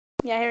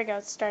Yeah, here we go.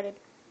 It started.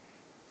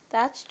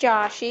 That's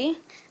Joshy.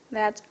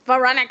 That's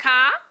Veronica.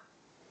 Are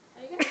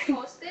you going to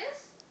post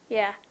this?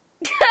 Yeah.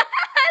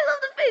 I love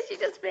the face you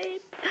just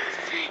made.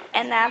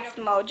 And that's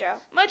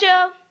Mojo.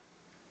 Mojo!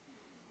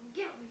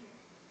 Get over here.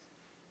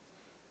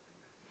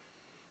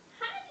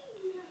 Hi.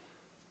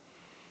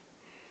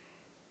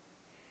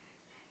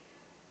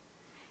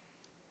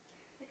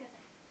 Look at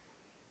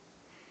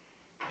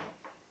that.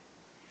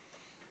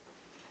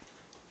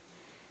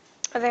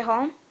 Are they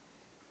home?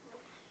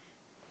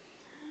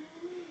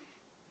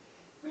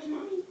 Where's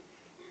Mommy?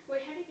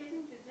 Wait, how do you guys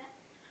do that?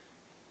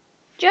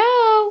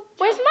 Joe,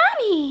 where's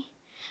Mommy?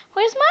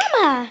 Where's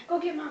Mama? Go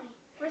get Mommy.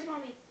 Where's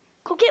Mommy?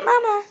 Go get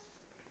Mama.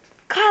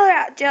 Call her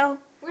out, Joe.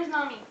 Where's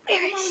Mommy?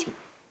 Where is she?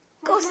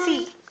 Go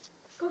see.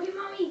 Go get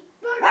Mommy.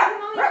 Go get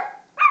Mommy.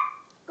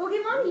 Go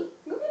get Mommy.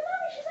 Go get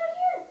Mommy. She's not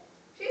here.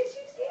 She's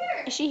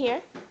here. Is she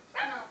here? No,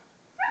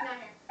 she's not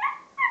here.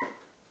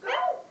 Go.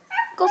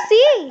 Go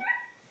see.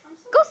 I'm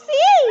so Go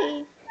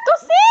see. Go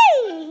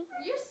see.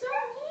 You're so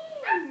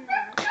mean.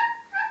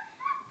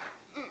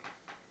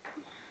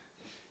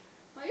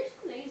 Why you're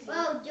so lazy?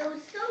 Wow,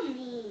 Joe's so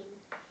mean.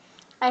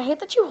 I hate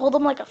that you hold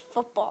them like a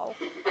football.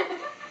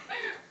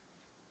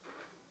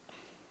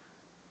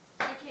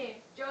 Okay,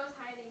 Joe's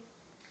hiding.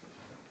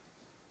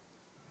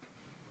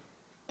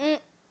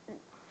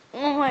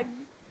 Oh my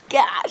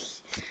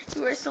gosh.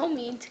 You were so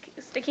mean to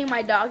sticking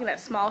my dog in that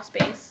small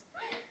space.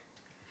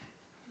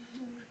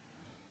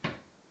 Look,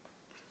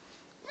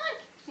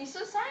 he's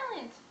so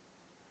silent.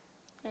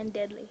 And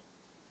deadly.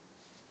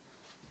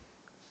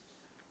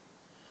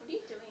 What are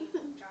you doing,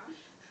 Josh?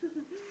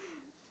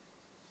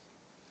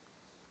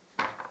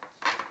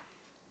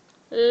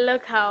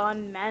 Look how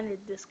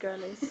unmanaged this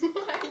girl is.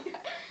 Oh my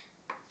God.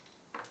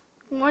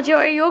 Mojo,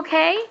 are you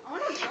okay? I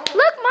want to go.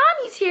 Look,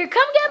 Mommy's here.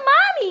 Come get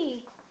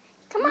Mommy.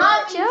 Come on,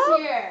 Mommy's Joe.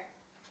 here.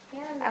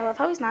 I love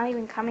how he's not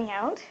even coming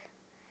out.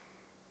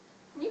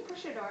 Can you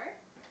push the door?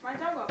 My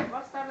dog will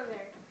bust out of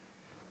there.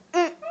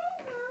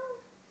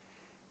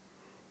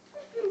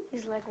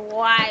 He's like,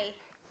 why?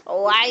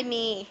 Why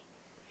me?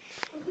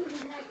 Oh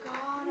my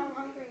God, I'm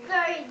hungry.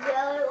 Sorry,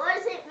 Joe. It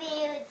wasn't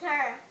me. It was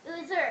her. It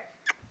was her.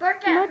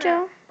 Bark at Mojo.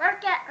 her.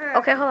 Bark at her.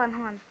 Okay, hold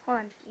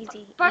on.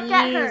 Easy. Bark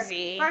at her.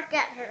 Easy. Bark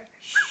at her.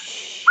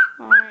 Shh.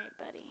 All right,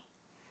 buddy.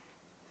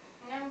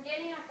 And I'm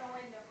getting out the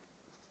window.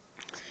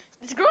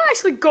 This girl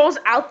actually goes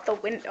out the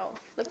window.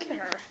 Look at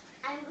her.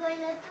 I'm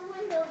going out the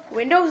window.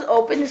 Window's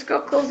open. This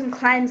girl goes and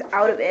climbs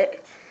out of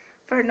it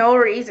for no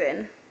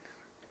reason.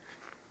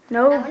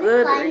 No I'm gonna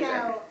good climb reason.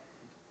 out.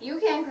 You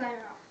can't climb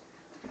out.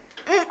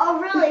 Oh,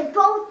 really?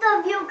 Both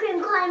of you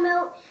can climb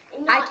out?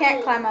 And I not can't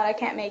me. climb out. I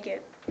can't make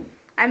it.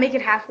 I make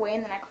it halfway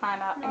and then I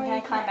climb out and then I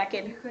climb back You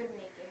in. could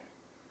make it.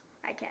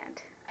 I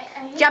can't. I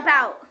hate Jump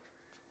out.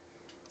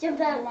 Jump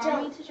You out, want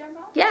jump. me to jump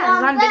out? Yeah, it's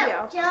on Jump video.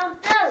 out,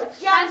 jump out, That's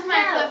jump my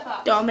out.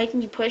 flip-flop. Don't make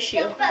me push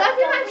you. Jump Look out. at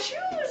my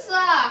shoes.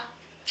 No.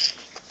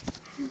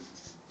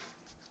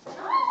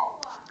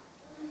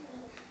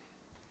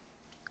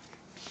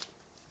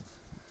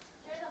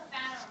 There's a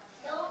fan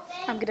on them.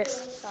 I'm gonna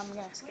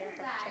scare her.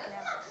 Check it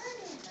out.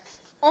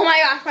 Oh my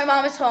gosh, my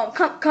mom is home.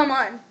 Come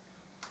on.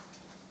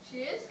 She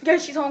is? Yeah,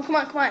 she's home. Come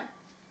on. Are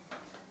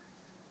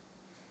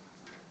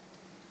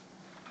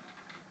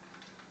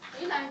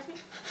you lying to me?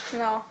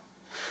 No.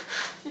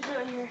 She's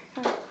right here.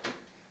 Come on.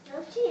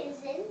 No, she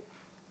isn't.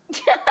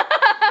 She's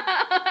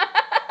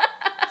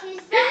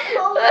so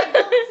cold. I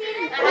don't see the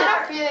I had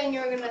car. a feeling you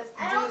were gonna I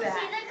do don't that.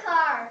 see the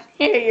car.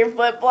 Here, your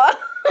flip flop.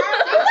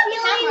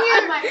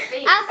 On my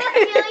face. I have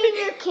a feeling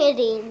you're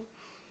kidding.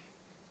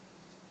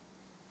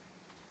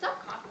 Stop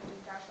copying me,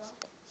 Joshua.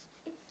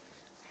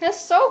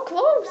 That's so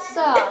close. I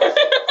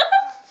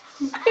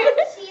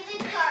don't see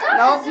the car.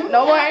 No,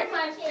 no more. On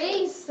my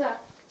face. I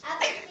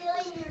have a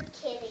feeling you're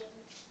kidding.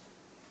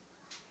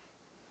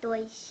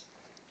 Doish.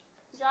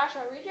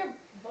 Joshua, read your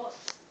book.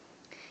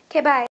 Okay, bye.